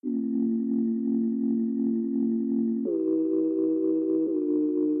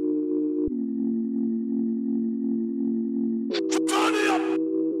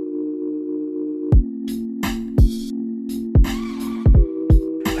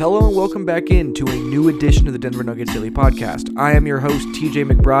Hello and welcome back into a new edition of the Denver Nuggets Daily Podcast. I am your host, TJ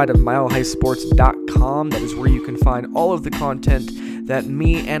McBride of MileHighSports.com. That is where you can find all of the content that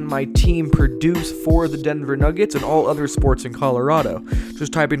me and my team produce for the Denver Nuggets and all other sports in Colorado.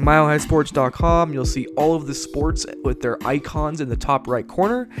 Just type in MileHighSports.com. You'll see all of the sports with their icons in the top right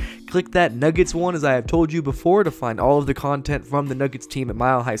corner. Click that Nuggets one, as I have told you before, to find all of the content from the Nuggets team at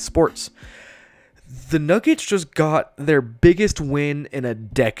Mile High Sports. The Nuggets just got their biggest win in a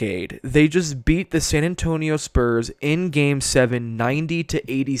decade. They just beat the San Antonio Spurs in Game 7,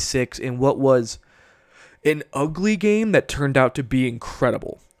 90-86, in what was an ugly game that turned out to be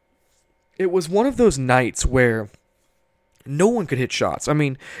incredible. It was one of those nights where no one could hit shots. I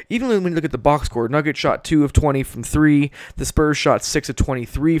mean, even when you look at the box score, Nuggets shot 2 of 20 from 3. The Spurs shot 6 of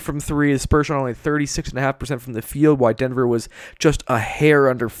 23 from 3. The Spurs shot only 36.5% from the field, while Denver was just a hair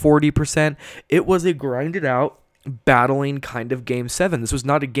under 40%. It was a grinded out, battling kind of Game 7. This was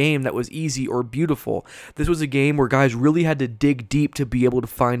not a game that was easy or beautiful. This was a game where guys really had to dig deep to be able to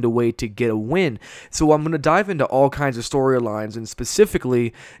find a way to get a win. So I'm going to dive into all kinds of storylines, and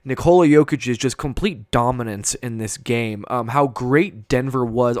specifically Nikola Jokic's just complete dominance in this game. How great Denver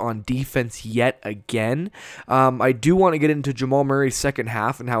was on defense yet again. I do want to get into Jamal Murray's second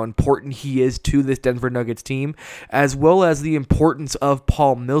half and how important he is to this Denver Nuggets team, as well as the importance of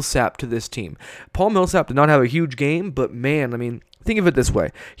Paul Millsap to this team. Paul Millsap did not have a huge game, but man, I mean, think of it this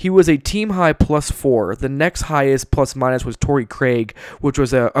way. He was a team high +4. The next highest plus minus was Torrey Craig, which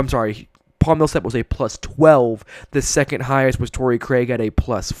was Paul Millsap was a +12. The second highest was Torrey Craig at a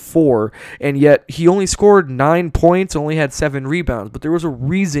 +4. And yet he only scored 9 points, only had 7 rebounds. But there was a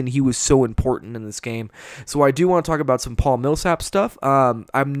reason he was so important in this game. So I do want to talk about some Paul Millsap stuff. I'm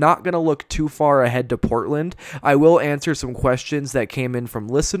not going to look too far ahead to Portland. I will answer some questions that came in from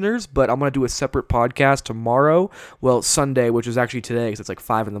listeners, but I'm going to do a separate podcast tomorrow. Well, Sunday, which is actually today because it's like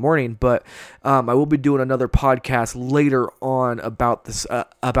 5 in the morning. But I will be doing another podcast later on about this,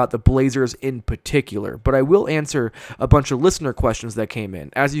 about the Blazers in particular, but I will answer a bunch of listener questions that came in.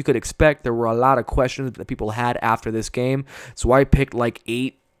 As you could expect, there were a lot of questions that people had after this game, so I picked like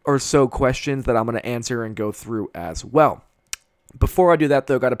 8 or so questions that I'm going to answer and go through as well. Before I do that,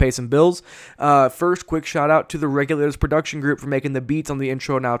 though, got to pay some bills. First, quick shout out to the Regulators production group for making the beats on the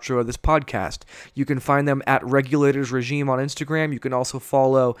intro and outro of this podcast. You can find them at Regulators Regime on Instagram. You can also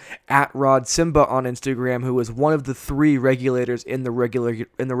follow at Rod Simba on Instagram, who is one of the 3 regulators in the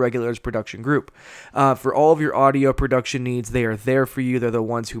Regulators production group. For all of your audio production needs, they are there for you. They're the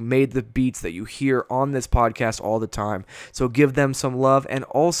ones who made the beats that you hear on this podcast all the time. So give them some love. And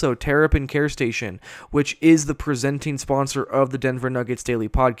also Terrapin Care Station, which is the presenting sponsor of the Denver Nuggets Daily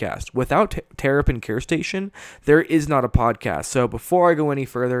Podcast. Without Terrapin Care Station, there is not a podcast. So before I go any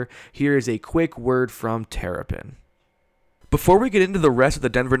further, here is a quick word from Terrapin. Before we get into the rest of the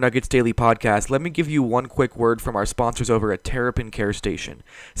Denver Nuggets Daily Podcast, let me give you one quick word from our sponsors over at Terrapin Care Station.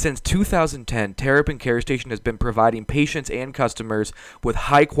 Since 2010, Terrapin Care Station has been providing patients and customers with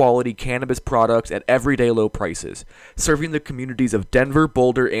high-quality cannabis products at everyday low prices. Serving the communities of Denver,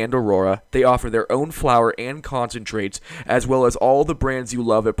 Boulder, and Aurora, they offer their own flower and concentrates, as well as all the brands you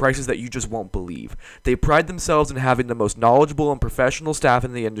love at prices that you just won't believe. They pride themselves in having the most knowledgeable and professional staff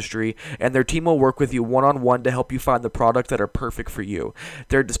in the industry, and their team will work with you one-on-one to help you find the products that are perfect for you.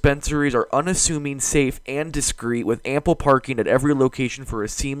 Their dispensaries are unassuming, safe, and discreet, with ample parking at every location for a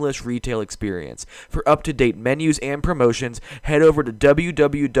seamless retail experience. For up-to-date menus and promotions, head over to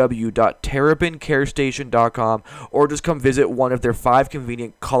www.terrapincarestation.com or just come visit one of their 5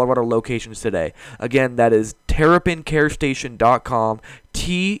 convenient Colorado locations today. Again, that is terrapincarestation.com,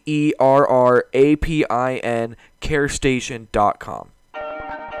 TERRAPIN carestation.com.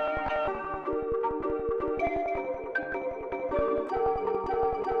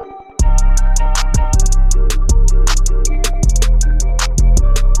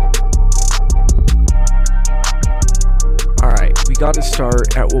 Got to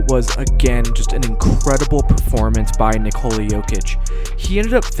start at what was, again, just an incredible performance by Nikola Jokic. He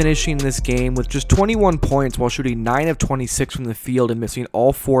ended up finishing this game with just 21 points while shooting 9 of 26 from the field and missing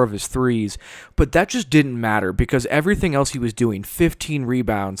all 4 of his threes, but that just didn't matter because everything else he was doing, 15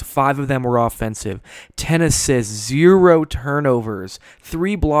 rebounds, 5 of them were offensive, 10 assists, 0 turnovers,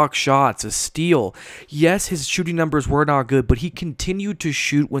 3 block shots, a steal. Yes, his shooting numbers were not good, but he continued to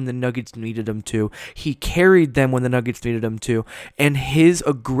shoot when the Nuggets needed him to. He carried them when the Nuggets needed him to. And his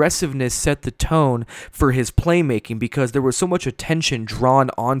aggressiveness set the tone for his playmaking because there was so much attention drawn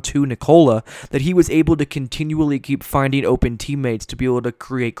onto Nikola that he was able to continually keep finding open teammates to be able to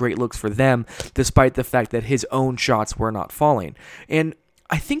create great looks for them, despite the fact that his own shots were not falling. And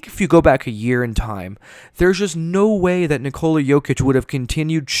I think if you go back a year in time, there's just no way that Nikola Jokic would have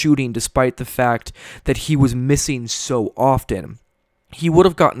continued shooting despite the fact that he was missing so often. He would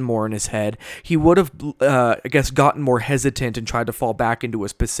have gotten more in his head. He would have, gotten more hesitant and tried to fall back into a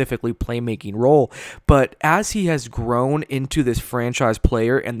specifically playmaking role. But as he has grown into this franchise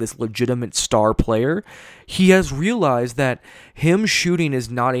player and this legitimate star player, he has realized that him shooting is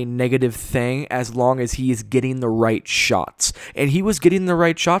not a negative thing as long as he is getting the right shots. And he was getting the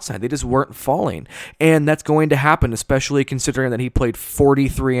right shots tonight. They just weren't falling. And that's going to happen, especially considering that he played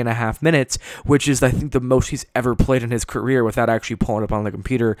 43 and a half minutes, which is, I think, the most he's ever played in his career without actually pulling up on the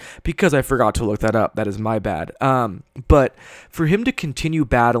computer, because I forgot to look that up. That is my bad. But for him to continue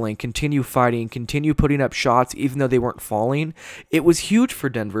battling, continue fighting, continue putting up shots, even though they weren't falling, it was huge for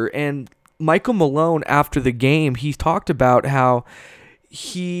Denver. And Michael Malone, after the game, he talked about how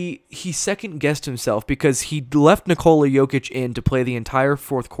he second-guessed himself because he left Nikola Jokic in to play the entire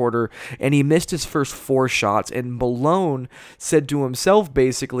fourth quarter, and he missed his first 4 shots, and Malone said to himself,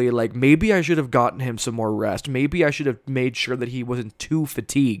 basically, like, maybe I should have gotten him some more rest. Maybe I should have made sure that he wasn't too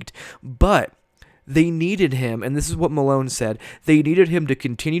fatigued. But they needed him, and this is what Malone said, they needed him to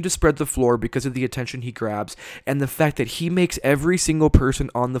continue to spread the floor because of the attention he grabs and the fact that he makes every single person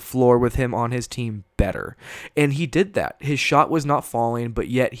on the floor with him on his team better. And he did that. His shot was not falling, but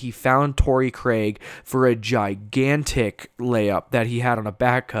yet he found Torrey Craig for a gigantic layup that he had on a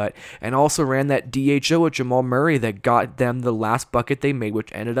back cut, and also ran that DHO with Jamal Murray that got them the last bucket they made,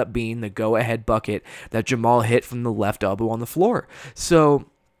 which ended up being the go-ahead bucket that Jamal hit from the left elbow on the floor. So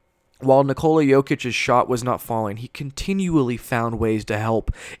while Nikola Jokic's shot was not falling, he continually found ways to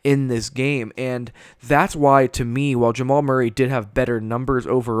help in this game. And that's why, to me, while Jamal Murray did have better numbers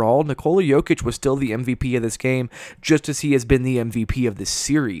overall, Nikola Jokic was still the MVP of this game, just as he has been the MVP of this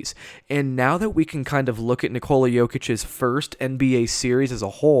series. And now that we can kind of look at Nikola Jokic's first NBA series as a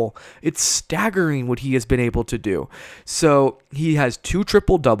whole, it's staggering what he has been able to do. So he has 2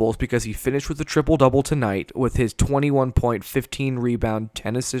 triple-doubles because he finished with a triple-double tonight with his 21 point, 15 rebound,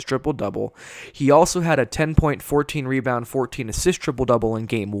 10 assist triple-double. He also had a 10 point, 14 rebound, 14 assist triple-double in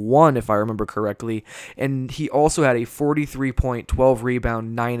game 1, if I remember correctly, and he also had a 43 point, 12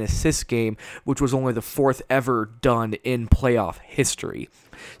 rebound, 9 assist game, which was only the 4th ever done in playoff history.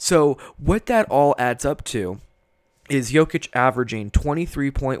 So what that all adds up to is Jokic averaging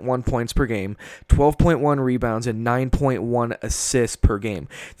 23.1 points per game, 12.1 rebounds, and 9.1 assists per game.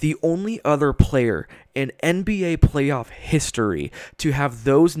 The only other player in NBA playoff history to have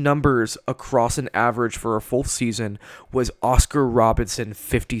those numbers across an average for a full season was Oscar Robertson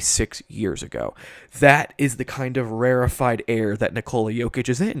 56 years ago. That is the kind of rarefied air that Nikola Jokic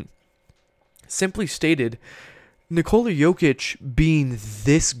is in. Simply stated, Nikola Jokic being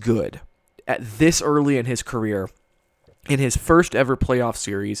this good at this early in his career, in his first ever playoff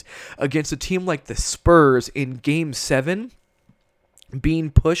series against a team like the Spurs in Game 7,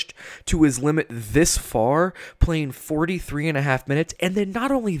 being pushed to his limit this far, playing 43 and a half minutes, and then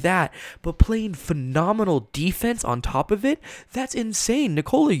not only that, but playing phenomenal defense on top of it, that's insane.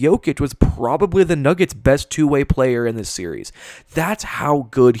 Nikola Jokic was probably the Nuggets' best two-way player in this series. That's how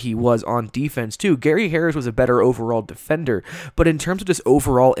good he was on defense, too. Gary Harris was a better overall defender, but in terms of just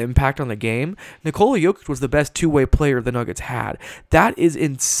overall impact on the game, Nikola Jokic was the best two-way player the Nuggets had. That is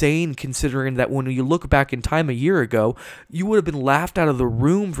insane, considering that when you look back in time a year ago, you would have been laughed out of the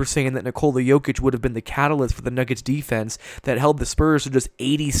room for saying that Nikola Jokic would have been the catalyst for the Nuggets defense that held the Spurs to just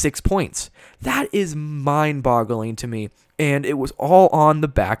 86 points. That is mind-boggling to me. And it was all on the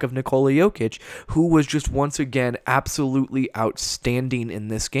back of Nikola Jokic, who was just once again absolutely outstanding in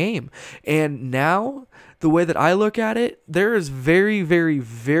this game. And now, the way that I look at it, there is very, very,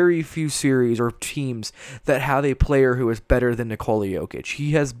 very few series or teams that have a player who is better than Nikola Jokic.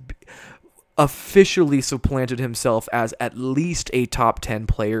 He has officially supplanted himself as at least a top 10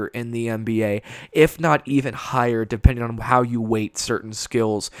 player in the NBA, if not even higher, depending on how you weight certain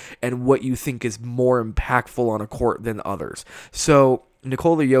skills and what you think is more impactful on a court than others. So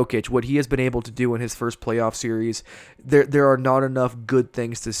Nikola Jokic, what he has been able to do in his first playoff series, there are not enough good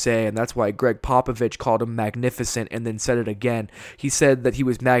things to say, and that's why Greg Popovich called him magnificent and then said it again. He said that he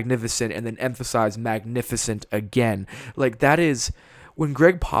was magnificent and then emphasized magnificent again. Like, that is... When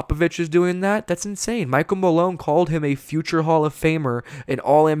Greg Popovich is doing that, that's insane. Michael Malone called him a future Hall of Famer, an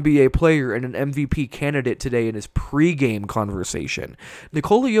All-NBA player, and an MVP candidate today in his pregame conversation.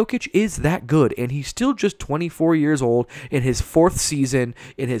 Nikola Jokic is that good, and he's still just 24 years old in his 4th season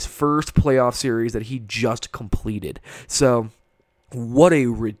in his first playoff series that he just completed. So What a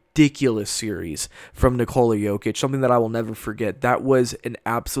ridiculous series from Nikola Jokic, something that I will never forget. That was an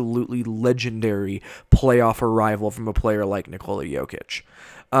absolutely legendary playoff arrival from a player like Nikola Jokic.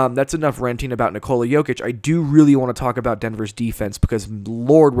 That's enough ranting about Nikola Jokic. I do really want to talk about Denver's defense because,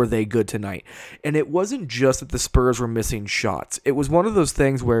 Lord, were they good tonight. And it wasn't just that the Spurs were missing shots. It was one of those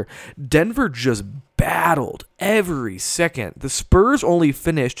things where Denver just battled every second. The Spurs only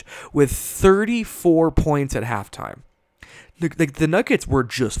finished with 34 points at halftime. The Nuggets were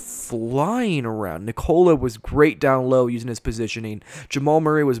just flying around. Nikola was great down low using his positioning. Jamal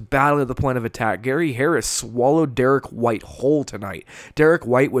Murray was battling at the point of attack. Gary Harris swallowed Derek White whole tonight. Derek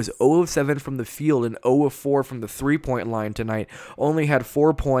White was 0 of 7 from the field and 0 of 4 from the three-point line tonight. Only had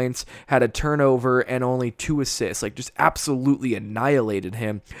 4 points, had a turnover, and only 2 assists. Just absolutely annihilated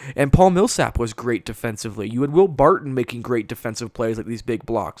him. And Paul Millsap was great defensively. You had Will Barton making great defensive plays like these big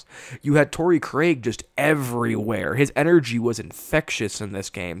blocks. You had Torrey Craig just everywhere. His energy was infectious in this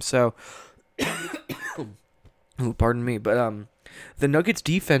game. So, pardon me, but the Nuggets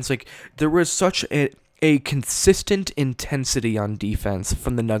defense, there was such a consistent intensity on defense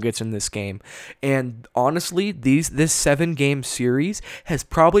from the Nuggets in this game. And honestly, this 7-game series has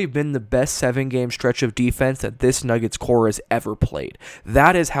probably been the best 7-game stretch of defense that this Nuggets core has ever played.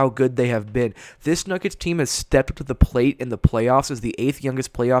 That is how good they have been. This Nuggets team has stepped up to the plate in the playoffs as the 8th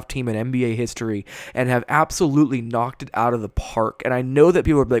youngest playoff team in NBA history and have absolutely knocked it out of the park. And I know that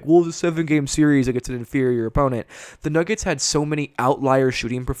people are like, well, the 7-game series against an inferior opponent. The Nuggets had so many outlier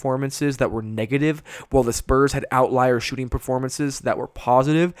shooting performances that were negative, while the Spurs had outlier shooting performances that were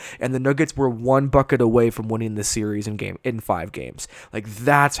positive, and the Nuggets were 1 bucket away from winning the series in 5 games.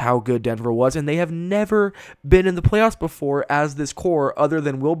 That's how good Denver was, and they have never been in the playoffs before as this core, other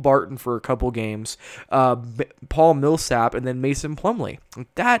than Will Barton for a couple games, Paul Millsap, and then Mason Plumlee.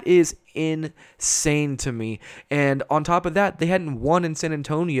 That is insane to me. And on top of that, they hadn't won in San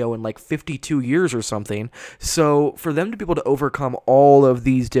Antonio in 52 years or something. So for them to be able to overcome all of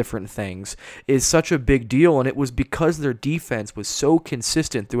these different things is such a big deal, and it was because their defense was so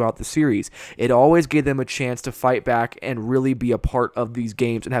consistent throughout the series. It always gave them a chance to fight back and really be a part of these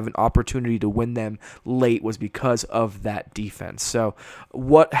games and have an opportunity to win them late was because of that defense. So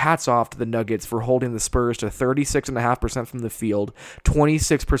hats off to the Nuggets for holding the Spurs to 36.5% from the field,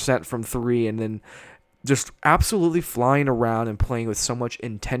 26% from 3, and then just absolutely flying around and playing with so much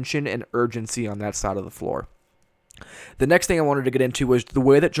intention and urgency on that side of the floor. The next thing I wanted to get into was the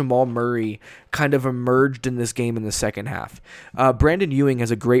way that Jamal Murray kind of emerged in this game in the second half. Brandon Ewing has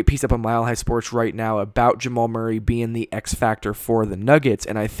a great piece up on Mile High Sports right now about Jamal Murray being the X factor for the Nuggets,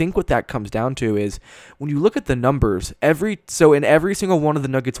 and I think what that comes down to is when you look at the numbers, in every single one of the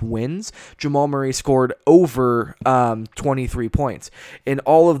Nuggets wins, Jamal Murray scored over 23 points. In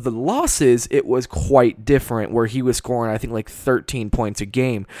all of the losses, it was quite different, where he was scoring, I think, 13 points a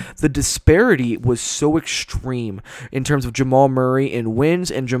game. The disparity was so extreme in terms of Jamal Murray in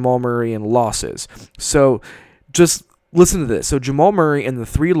wins and Jamal Murray in losses. So just listen to this. So Jamal Murray in the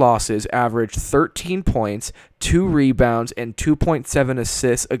 3 losses averaged 13 points, 2 rebounds, and 2.7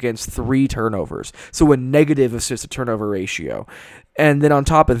 assists against 3 turnovers. So a negative assist to turnover ratio. And then on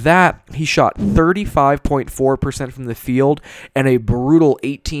top of that, he shot 35.4% from the field and a brutal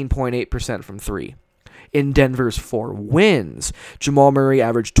 18.8% from 3. In Denver's 4 wins, Jamal Murray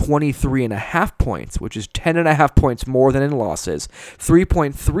averaged 23.5 points, which is 10.5 points more than in losses,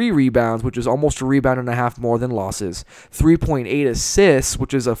 3.3 rebounds, which is almost a rebound and a half more than losses, 3.8 assists,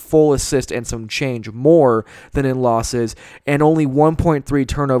 which is a full assist and some change more than in losses, and only 1.3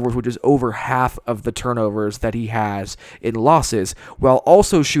 turnovers, which is over half of the turnovers that he has in losses, while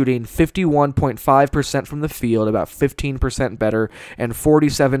also shooting 51.5% from the field, about 15% better, and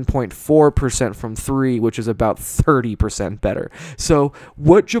 47.4% from 3, which is about 30% better. So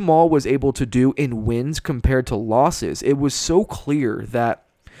what Jamal was able to do in wins compared to losses, it was so clear that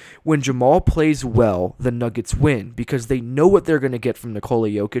when Jamal plays well, the Nuggets win because they know what they're going to get from Nikola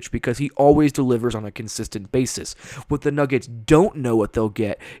Jokic because he always delivers on a consistent basis. What the Nuggets don't know what they'll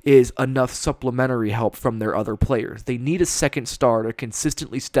get is enough supplementary help from their other players. They need a second star to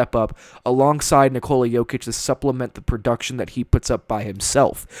consistently step up alongside Nikola Jokic to supplement the production that he puts up by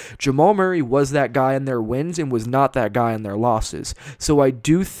himself. Jamal Murray was that guy in their wins and was not that guy in their losses. So I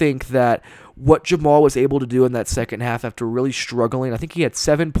do think that what Jamal was able to do in that second half after really struggling, I think he had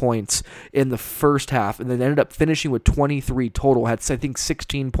 7 points in the first half and then ended up finishing with 23 total, had I think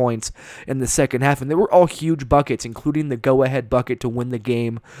 16 points in the second half, and they were all huge buckets, including the go-ahead bucket to win the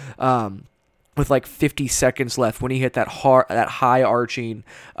game with like 50 seconds left when he hit that high arching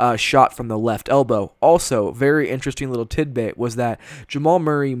shot from the left elbow. Also, very interesting little tidbit was that Jamal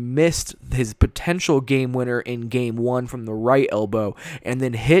Murray missed his potential game winner in game 1 from the right elbow and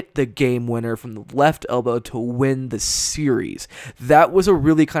then hit the game winner from the left elbow to win the series. That was a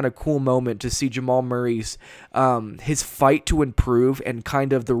really kind of cool moment to see Jamal Murray's his fight to improve and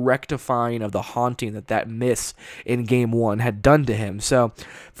kind of the rectifying of the haunting that miss in game 1 had done to him. So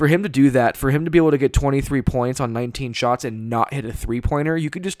for him to do that, for him to be able to get 23 points on 19 shots and not hit a three-pointer, you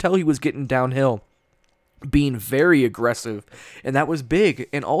could just tell he was getting downhill, being very aggressive, and that was big.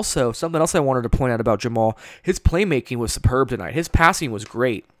 And also, something else I wanted to point out about Jamal, his playmaking was superb tonight. His passing was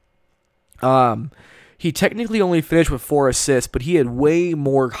great. He technically only finished with 4 assists, but he had way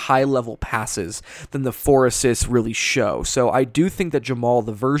more high-level passes than the 4 assists really show. So I do think that Jamal,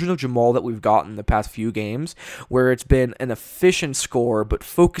 the version of Jamal that we've gotten the past few games, where it's been an efficient score, but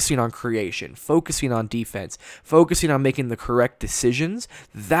focusing on creation, focusing on defense, focusing on making the correct decisions,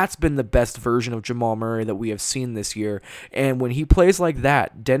 that's been the best version of Jamal Murray that we have seen this year. And when he plays like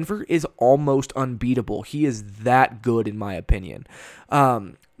that, Denver is almost unbeatable. He is that good, in my opinion.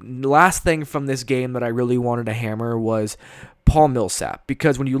 Last thing from this game that I really wanted to hammer was Paul Millsap,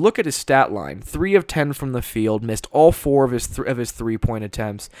 because when you look at his stat line, 3 of 10 from the field, missed all 4 of his 3-point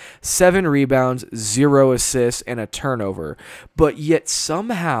attempts, 7 rebounds, 0 assists, and a turnover. But yet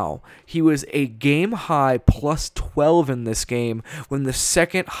somehow he was a game high plus 12 in this game when the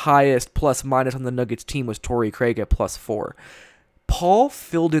second highest plus minus on the Nuggets team was Torrey Craig at plus 4. Paul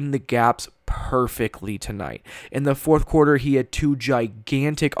filled in the gaps perfectly tonight. In the fourth quarter, he had 2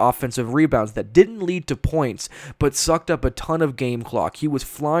 gigantic offensive rebounds that didn't lead to points, but sucked up a ton of game clock. He was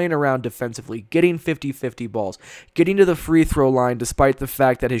flying around defensively, getting 50-50 balls, getting to the free throw line despite the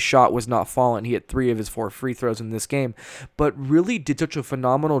fact that his shot was not falling. He hit 3 of his 4 free throws in this game, but really did such a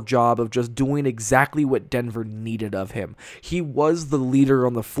phenomenal job of just doing exactly what Denver needed of him. He was the leader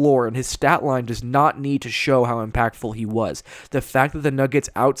on the floor, and his stat line does not need to show how impactful he was. The fact that the Nuggets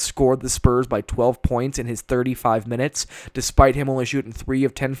outscored the Spurs by 12 points in his 35 minutes, despite him only shooting 3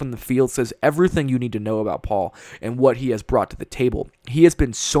 of 10 from the field, says everything you need to know about Paul and what he has brought to the table. He has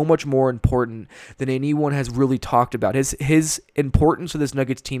been so much more important than anyone has really talked about. His importance to this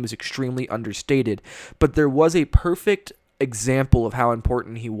Nuggets team is extremely understated, but there was a perfect example of how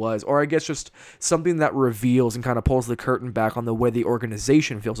important he was, or I guess just something that reveals and kind of pulls the curtain back on the way the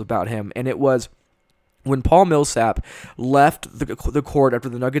organization feels about him, and it was when Paul Millsap left the court after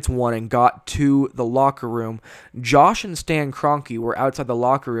the Nuggets won and got to the locker room, Josh and Stan Kroenke were outside the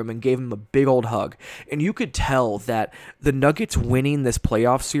locker room and gave him a big old hug. And you could tell that the Nuggets winning this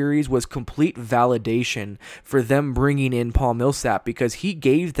playoff series was complete validation for them bringing in Paul Millsap, because he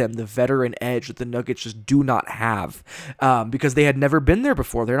gave them the veteran edge that the Nuggets just do not have, because they had never been there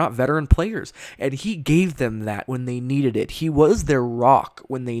before. They're not veteran players. And he gave them that when they needed it. He was their rock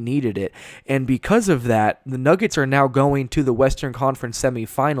when they needed it. And because of that, the Nuggets are now going to the Western Conference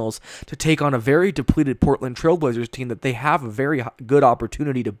semifinals to take on a very depleted Portland Trailblazers team that they have a very good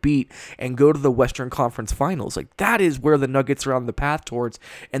opportunity to beat and go to the Western Conference Finals. Like, that is where the Nuggets are on the path towards,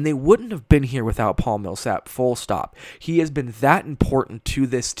 and they wouldn't have been here without Paul Millsap, full stop. He has been that important to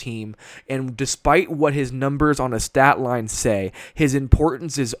this team, and despite what his numbers on a stat line say, his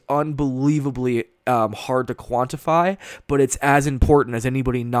importance is unbelievably hard to quantify, but it's as important as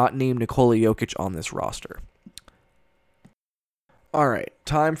anybody not named Nikola Jokic on this roster. All right,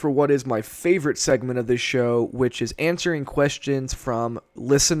 time for what is my favorite segment of this show, which is answering questions from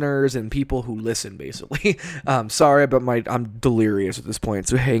listeners and people who listen, basically. Sorry, but I'm delirious at this point,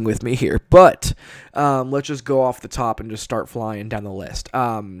 so hang with me here. But let's just go off the top and just start flying down the list.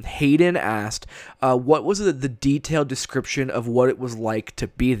 Hayden asked, what was the detailed description of what it was like to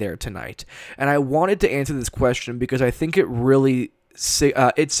be there tonight? And I wanted to answer this question because I think it really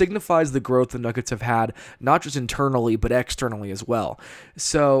it signifies the growth the Nuggets have had, not just internally, but externally as well.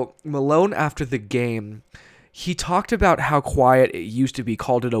 So Malone, after the game, he talked about how quiet it used to be,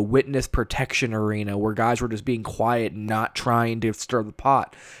 called it a witness protection arena, where guys were just being quiet and not trying to stir the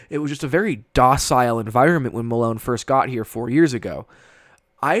pot. It was just a very docile environment when Malone first got here 4 years ago.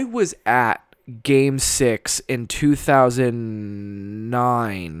 I was at Game 6 in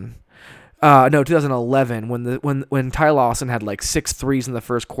 2011, when Ty Lawson had like 6 threes in the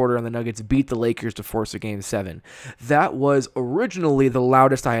first quarter and the Nuggets beat the Lakers to force a Game 7. That was originally the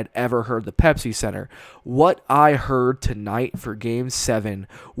loudest I had ever heard the Pepsi Center. What I heard tonight for Game 7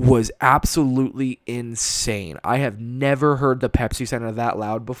 was absolutely insane. I have never heard the Pepsi Center that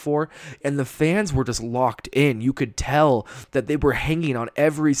loud before, and the fans were just locked in. You could tell that they were hanging on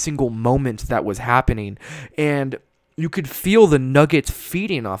every single moment that was happening, and you could feel the Nuggets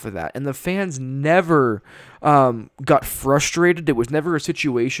feeding off of that, and the fans never got frustrated. It was never a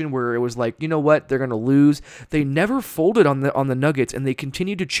situation where it was like, you know what, they're gonna lose. They never folded on the Nuggets, and they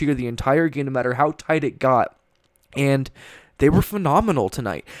continued to cheer the entire game, no matter how tight it got. And they were phenomenal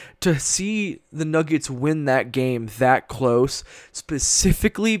tonight. To see the Nuggets win that game that close,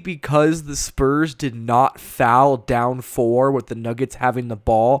 specifically because the Spurs did not foul down 4 with the Nuggets having the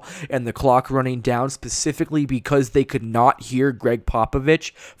ball and the clock running down, specifically because they could not hear Greg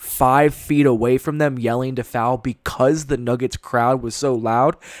Popovich 5 feet away from them yelling to foul because the Nuggets crowd was so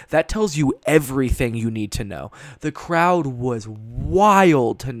loud, that tells you everything you need to know. The crowd was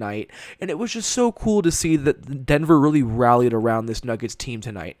wild tonight, and it was just so cool to see that Denver really rallied around this Nuggets team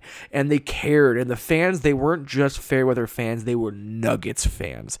tonight, and they cared. And the fans, they weren't just Fairweather fans, they were Nuggets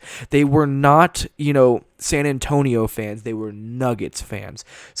fans. They were not, San Antonio fans, they were Nuggets fans.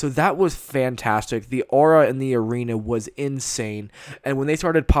 So that was fantastic. The aura in the arena was insane, and when they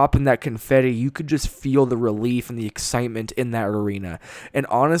started popping that confetti, you could just feel the relief and the excitement in that arena. And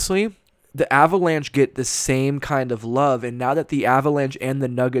honestly, the Avalanche get the same kind of love, and now that the Avalanche and the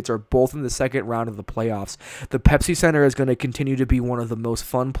Nuggets are both in the second round of the playoffs, the Pepsi Center is going to continue to be one of the most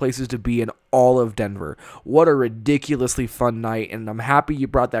fun places to be in all of Denver. What a ridiculously fun night, and I'm happy you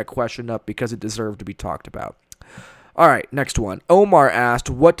brought that question up because it deserved to be talked about. All right, next one. Omar asked,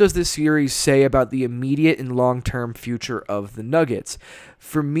 what does this series say about the immediate and long-term future of the Nuggets?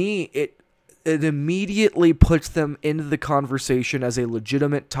 For me, it immediately puts them into the conversation as a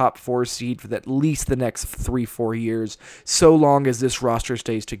legitimate top 4 seed for at least the next 3-4 years, so long as this roster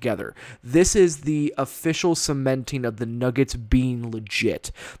stays together. This is the official cementing of the Nuggets being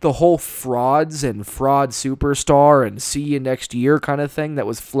legit. The whole frauds and fraud superstar and see you next year kind of thing that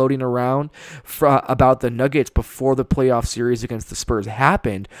was floating around about the Nuggets before the playoff series against the Spurs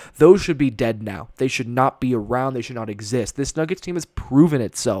happened, those should be dead now. They should not be around. They should not exist. This Nuggets team has proven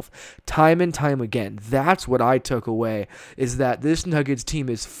itself time and time again. That's what I took away, is that this Nuggets team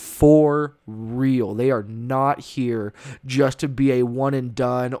is for real. They are not here just to be a one and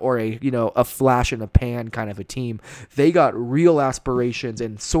done or a flash in a pan kind of a team. They got real aspirations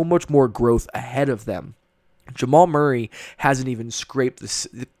and so much more growth ahead of them. Jamal Murray hasn't even scraped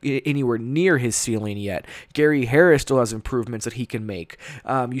anywhere near his ceiling yet. Gary Harris still has improvements that he can make.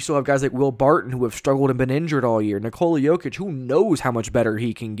 You still have guys like Will Barton who have struggled and been injured all year. Nikola Jokic, who knows how much better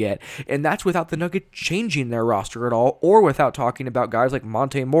he can get. And that's without the Nuggets changing their roster at all, or without talking about guys like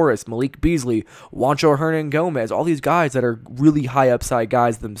Monte Morris, Malik Beasley, Juancho Hernan-Gomez, all these guys that are really high upside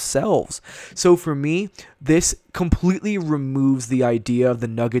guys themselves. So for me, this completely removes the idea of the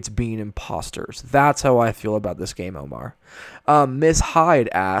Nuggets being imposters. That's how I feel about this game, Omar. Ms. Hyde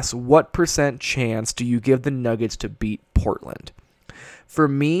asks, what % chance do you give the Nuggets to beat Portland? For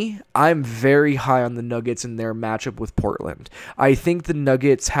me, I'm very high on the Nuggets in their matchup with Portland. I think the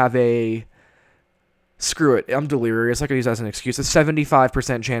Nuggets have a... Screw it, I'm delirious. I could use that as an excuse. A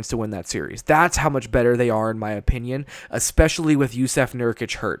 75% chance to win that series. That's how much better they are, in my opinion, especially with Jusuf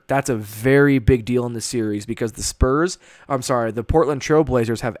Nurkic hurt. That's a very big deal in the series because the Portland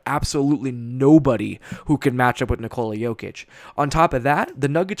Trailblazers have absolutely nobody who can match up with Nikola Jokic. On top of that, the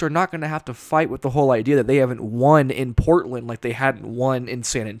Nuggets are not going to have to fight with the whole idea that they haven't won in Portland like they hadn't won in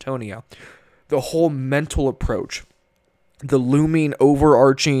San Antonio. The whole mental approach, the looming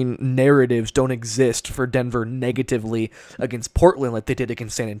overarching narratives don't exist for Denver negatively against Portland like they did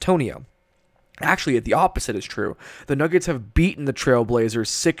against San Antonio. Actually, the opposite is true. The Nuggets have beaten the Trailblazers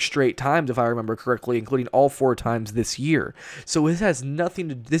 6 straight times, if I remember correctly, including all 4 times this year. So this has nothing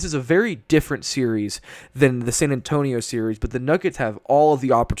to... This is a very different series than the San Antonio series, but the Nuggets have all of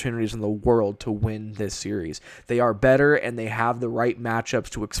the opportunities in the world to win this series. They are better, and they have the right matchups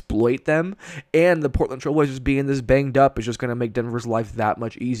to exploit them, and the Portland Trailblazers being this banged up is just going to make Denver's life that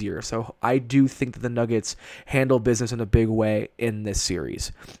much easier. So I do think that the Nuggets handle business in a big way in this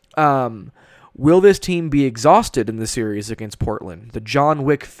series. Will this team be exhausted in the series against Portland? The John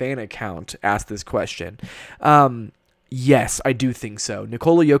Wick fan account asked this question. Yes, I do think so.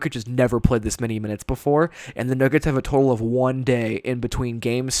 Nikola Jokic has never played this many minutes before, and the Nuggets have a total of 1 day in between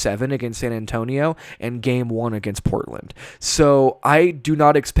Game 7 against San Antonio and Game 1 against Portland. So I do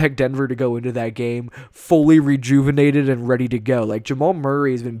not expect Denver to go into that game fully rejuvenated and ready to go. Like, Jamal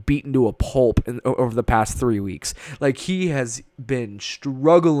Murray has been beaten to a pulp over the past 3 weeks. Like, he has been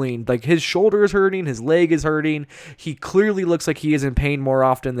struggling. Like, his shoulder is hurting, his leg is hurting. He clearly looks like he is in pain more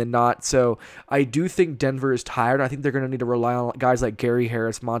often than not. So I do think Denver is tired. I think they're going to need to rely on guys like Gary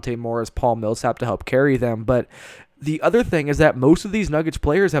Harris, Monte Morris, Paul Millsap to help carry them. But the other thing is that most of these Nuggets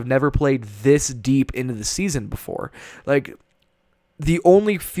players have never played this deep into the season before. Like, the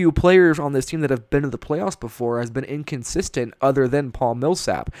only few players on this team that have been to the playoffs before has been inconsistent other than Paul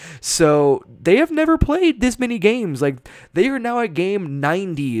Millsap. So they have never played this many games. Like, they are now at game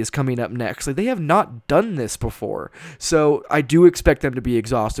 90 is coming up next. Like, they have not done this before. So I do expect them to be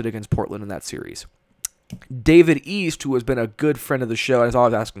exhausted against Portland in that series. David East, who has been a good friend of the show and is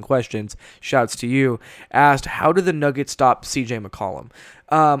always asking questions, shouts to you, asked, how did the Nuggets stop CJ McCollum?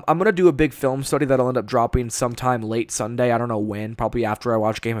 I'm going to do a big film study that'll end up dropping sometime late Sunday. I don't know when, probably after I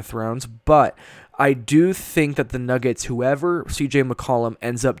watch Game of Thrones. But I do think that the Nuggets, whoever CJ McCollum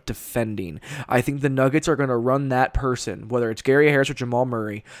ends up defending, I think the Nuggets are going to run that person, whether it's Gary Harris or Jamal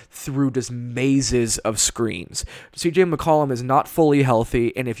Murray, through just mazes of screens. CJ McCollum is not fully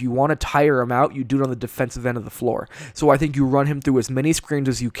healthy, and if you want to tire him out, you do it on the defensive end of the floor. So I think you run him through as many screens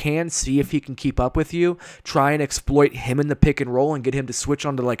as you can, see if he can keep up with you, try and exploit him in the pick and roll and get him to switch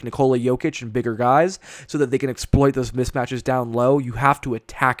onto like Nikola Jokic and bigger guys so that they can exploit those mismatches down low. You have to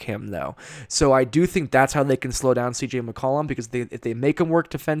attack him, though. So I do think that's how they can slow down CJ McCollum, because if they make him work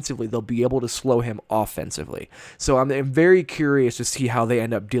defensively, they'll be able to slow him offensively. So I'm very curious to see how they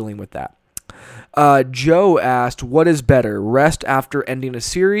end up dealing with that. Joe asked, what is better, rest after ending a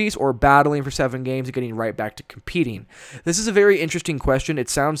series or battling for 7 games and getting right back to competing? This is a very interesting question. It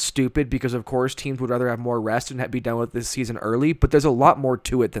sounds stupid because, of course, teams would rather have more rest and be done with this season early, but there's a lot more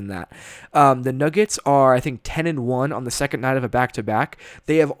to it than that. The Nuggets are, I think, 10-1 on the second night of a back-to-back.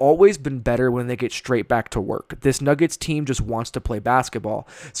 They have always been better when they get straight back to work. This Nuggets team just wants to play basketball.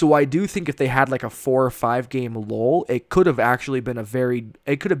 So I do think if they had like a 4 or 5 game lull, it could have actually been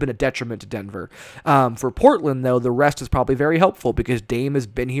a detriment to Denver. For Portland, though, the rest is probably very helpful because Dame has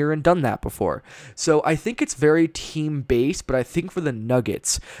been here and done that before. So I think it's very team-based, but I think for the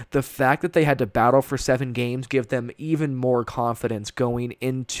Nuggets, the fact that they had to battle for 7 games give them even more confidence going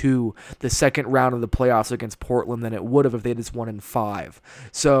into the second round of the playoffs against Portland than it would have if they just won in 5.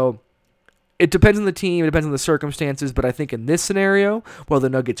 So it depends on the team, it depends on the circumstances, but I think in this scenario, while the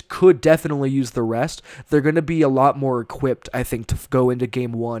Nuggets could definitely use the rest, they're going to be a lot more equipped, I think, to go into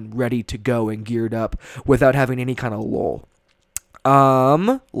Game 1 ready to go and geared up without having any kind of lull.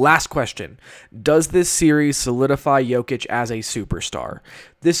 Last question. Does this series solidify Jokic as a superstar?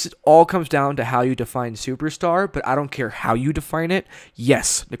 This all comes down to how you define superstar, but I don't care how you define it.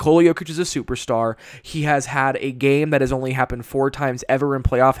 Yes, Nikola Jokic is a superstar. He has had a game that has only happened 4 times ever in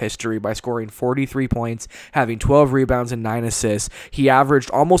playoff history by scoring 43 points, having 12 rebounds and 9 assists. He averaged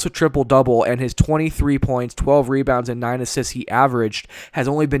almost a triple-double, and his 23 points, 12 rebounds, and 9 assists he averaged has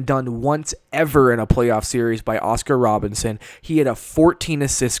only been done once ever in a playoff series by Oscar Robinson. He had a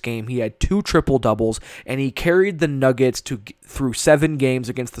 14-assist game. He had 2 triple-doubles, and he carried the Nuggets through 7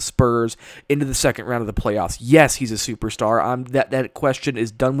 games against the Spurs into the second round of the playoffs. Yes, he's a superstar. That question is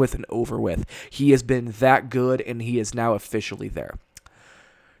done with and over with. He has been that good, and he is now officially there.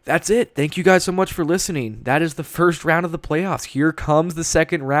 That's it. Thank you guys so much for listening. That is the first round of the playoffs. Here comes the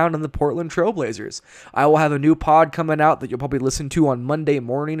second round on the Portland Trailblazers. I will have a new pod coming out that you'll probably listen to on Monday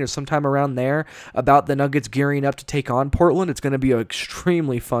morning or sometime around there about the Nuggets gearing up to take on Portland. It's going to be an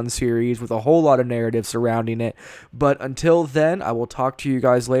extremely fun series with a whole lot of narrative surrounding it. But until then, I will talk to you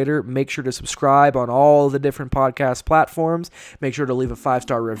guys later. Make sure to subscribe on all the different podcast platforms. Make sure to leave a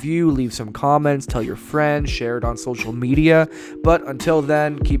 5-star review, leave some comments, tell your friends, share it on social media. But until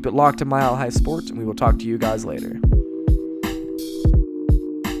then, keep it locked to Mile High Sports, and we will talk to you guys later.